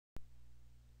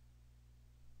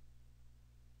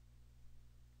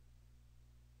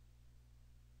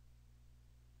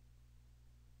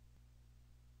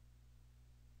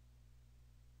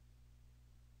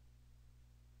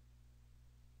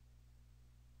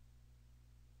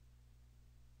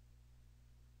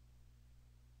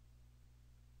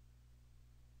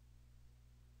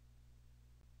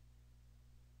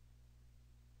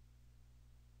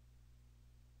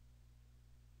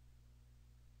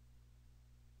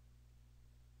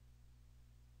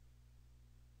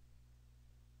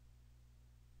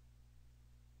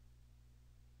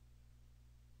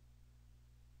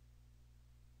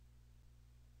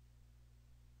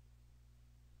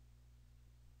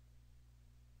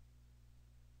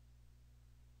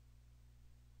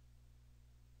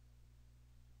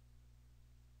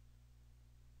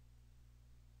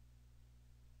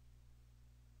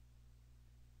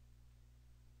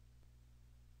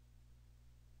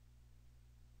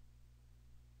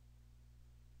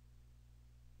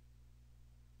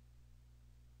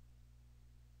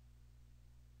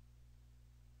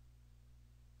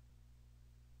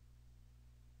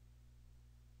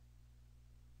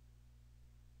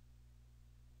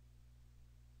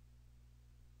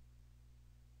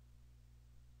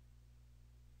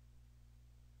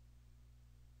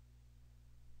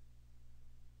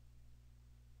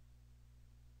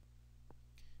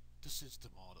this is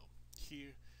the model.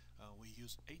 Here we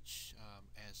use H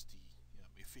as the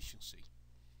efficiency.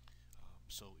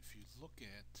 So if you look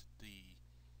at the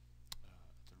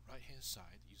right hand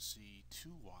side, you see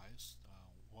two Y's,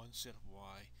 one set of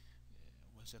Y,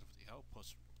 one set of the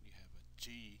outputs. You have a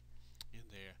G in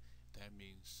there. That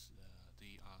means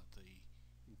they are the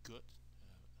good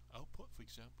output, for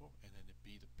example, and then it'd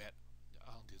be the bad, the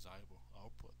undesirable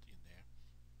output in there.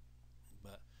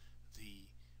 But the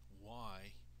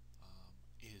Y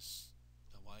is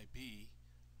the YB.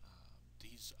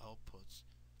 These outputs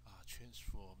are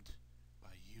transformed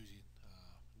by using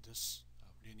this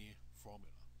linear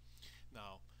formula.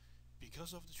 Now,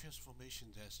 because of the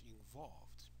transformation that's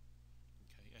involved,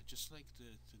 okay, and just like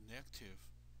the negative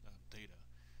data,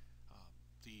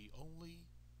 the only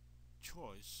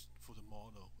choice for the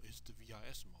model is the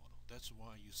VIS model. That's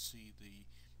why you see the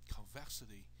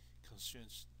convexity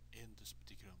constraints in this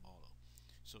particular model.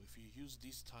 So if you use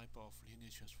this type of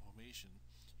linear transformation,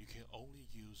 you can only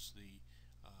use the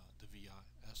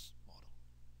VIS model.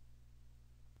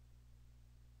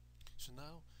 So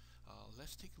now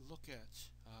let's take a look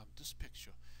at this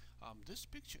picture. This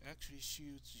picture actually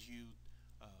shows you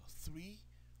three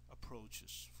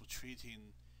approaches for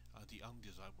treating the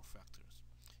undesirable factors.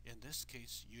 In this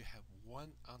case, you have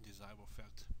one undesirable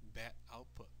factor, bad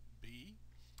output B,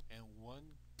 and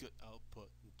one good output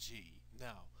G.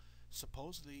 Now,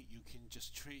 supposedly you can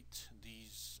just treat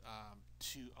these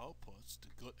two outputs, the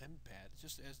good and bad,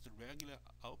 just as the regular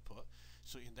output.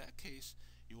 So in that case,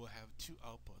 you will have two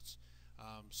outputs.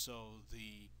 So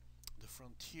the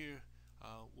frontier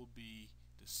will be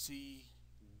the C,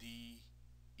 D,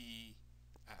 E,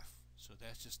 F. So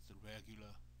that's just the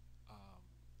regular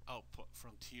output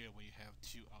frontier when you have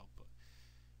two output.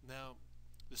 Now,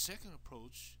 the second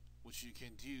approach, which you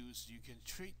can do, is you can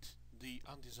treat the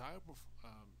undesirable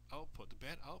output, the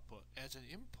bad output, as an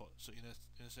input. So in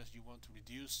a sense, you want to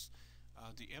reduce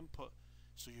the input,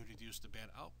 so you reduce the bad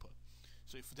output.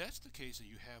 So if that's the case,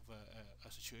 you have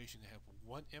a situation, you have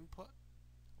one input,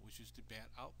 which is the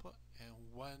bad output, and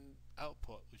one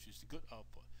output, which is the good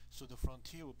output. So the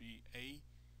frontier will be A,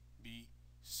 B,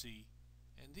 C,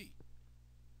 and D.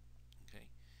 Okay.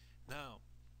 Now,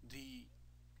 the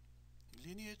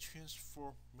linear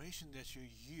transformation that you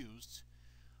used,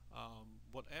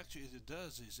 what actually it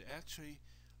does is actually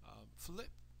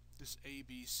flip this A,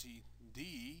 B, C,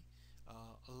 D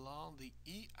along the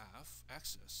EF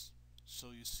axis. So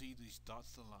you see these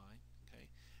dotted line, okay,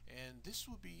 and this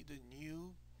will be the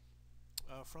new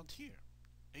frontier: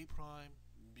 A prime,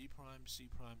 B prime, C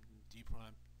prime, D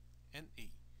prime, and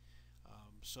E.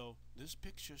 So this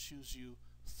picture shows you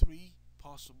three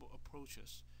possible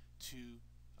approaches to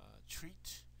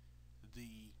treat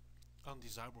the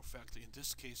undesirable factor. In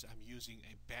this case, I'm using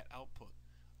a bad output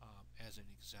as an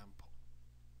example.